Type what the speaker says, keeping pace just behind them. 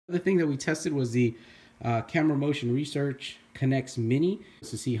The thing that we tested was the camera motion research Connex Mini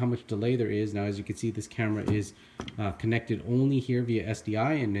to see how much delay there is. Now, as you can see, this camera is connected only here via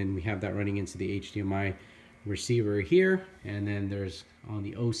SDI, and then we have that running into the HDMI receiver here, and then there's on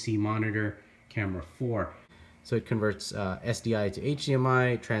the OC monitor camera 4. So it converts SDI to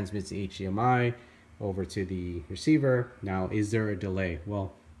HDMI, transmits the HDMI over to the receiver. Now, is there a delay?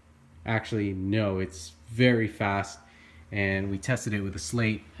 Well, actually, no, it's very fast. And we tested it with a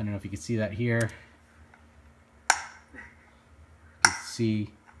slate. I don't know if you can see that here. You can see.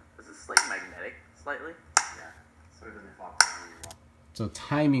 Is the slate magnetic slightly? Yeah, so it doesn't flop around really well. So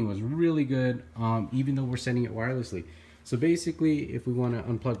timing was really good, even though we're sending it wirelessly. So basically, if we want to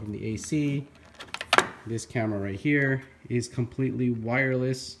unplug from the AC, this camera right here is completely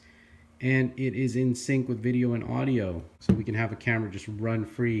wireless, and it is in sync with video and audio. So we can have a camera just run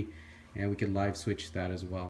free, and we can live switch that as well.